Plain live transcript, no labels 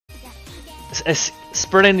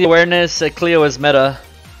spreading the awareness that Cleo is meta.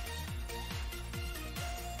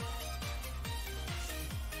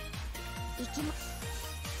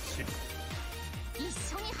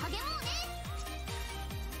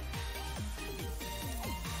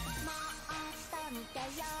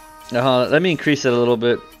 Let me increase it a little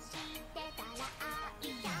bit.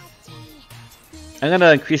 I'm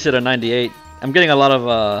gonna increase it to 98. I'm getting a lot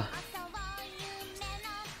of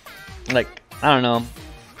like, I don't know.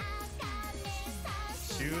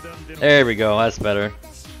 There we go, that's better.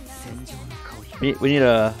 We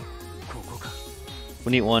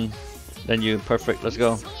need one. Then you, perfect, let's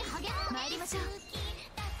go.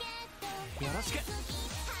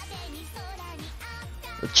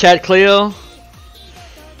 Chat Cleo.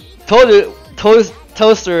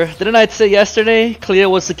 Toaster, didn't I say yesterday Cleo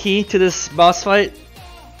was the key to this boss fight?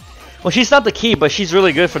 Well, she's not the key, but she's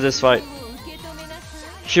really good for this fight.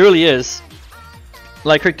 She really is.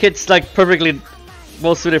 Like, her kit's like perfectly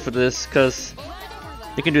well suited for this, because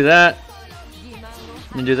you can do that.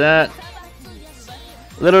 You can do that.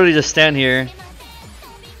 Literally just stand here.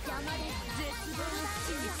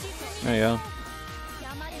 There you go.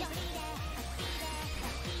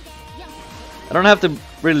 I don't have to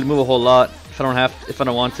really move a whole lot if I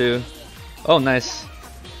don't want to. Oh, nice.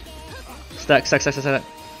 Stack.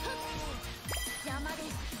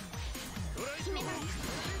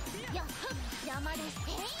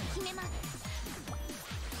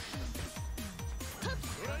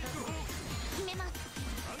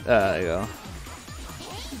 There you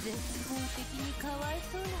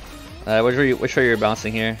go. Which way you're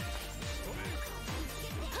bouncing here?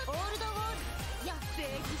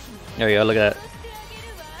 There you go, look at that.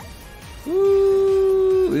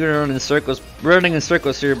 Woo, we're gonna run in circles. Running in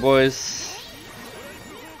circles here, boys.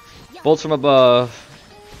 Bolts from above.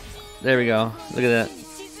 There we go. Look at that.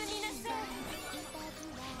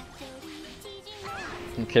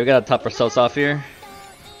 Okay, we gotta top ourselves off here.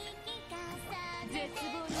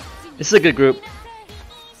 This is a good group.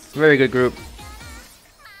 Very good group.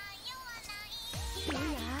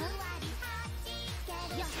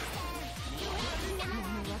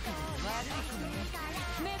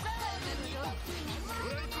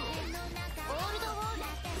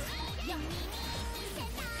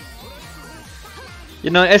 You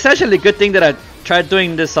know, it's actually a good thing that I tried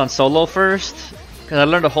doing this on solo first, because I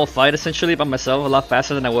learned the whole fight essentially by myself a lot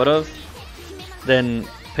faster than I would have than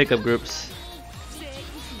pickup groups.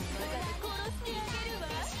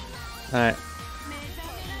 Alright.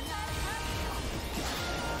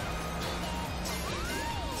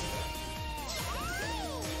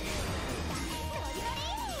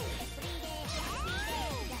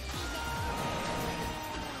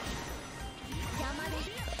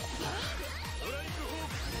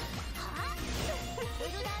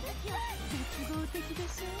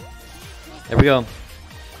 There we go.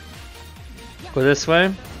 Go this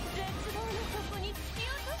way.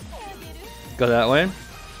 Go that way.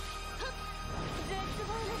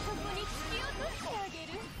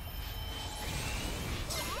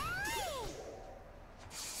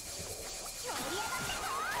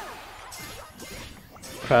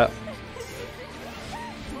 Crap.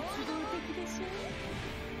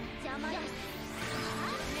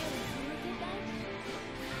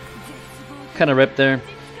 Kind of ripped there.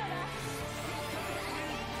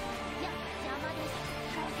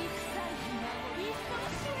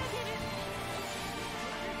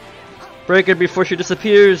 Break her before she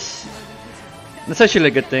disappears. That's actually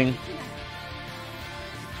a good thing.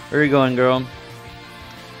 Where are you going, girl?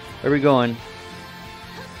 Where are we going?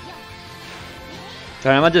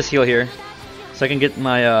 Alright, I'm gonna just heal here, so I can get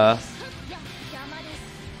my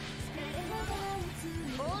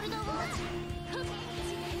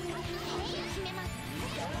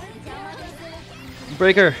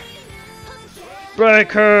break her!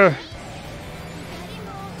 Break her!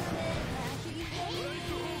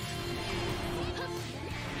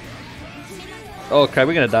 Oh crap,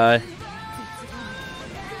 we're gonna die.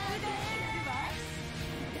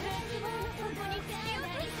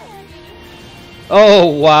 Oh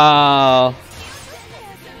wow.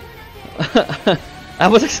 I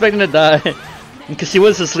was expecting to die because she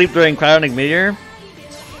was asleep during cryonic meteor.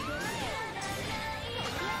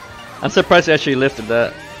 I'm surprised she actually lifted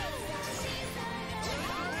that.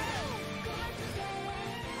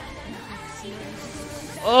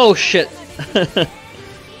 Oh shit.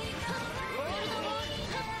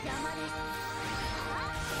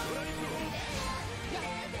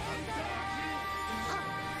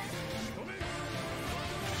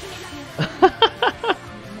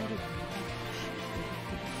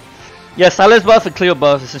 Yeah, Silence buff and Cleo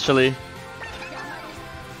buff essentially.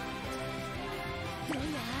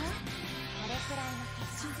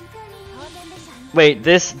 Wait,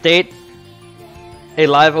 this date a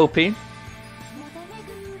live OP?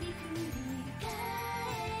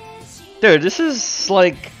 Dude, this is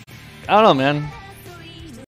like, I don't know, man.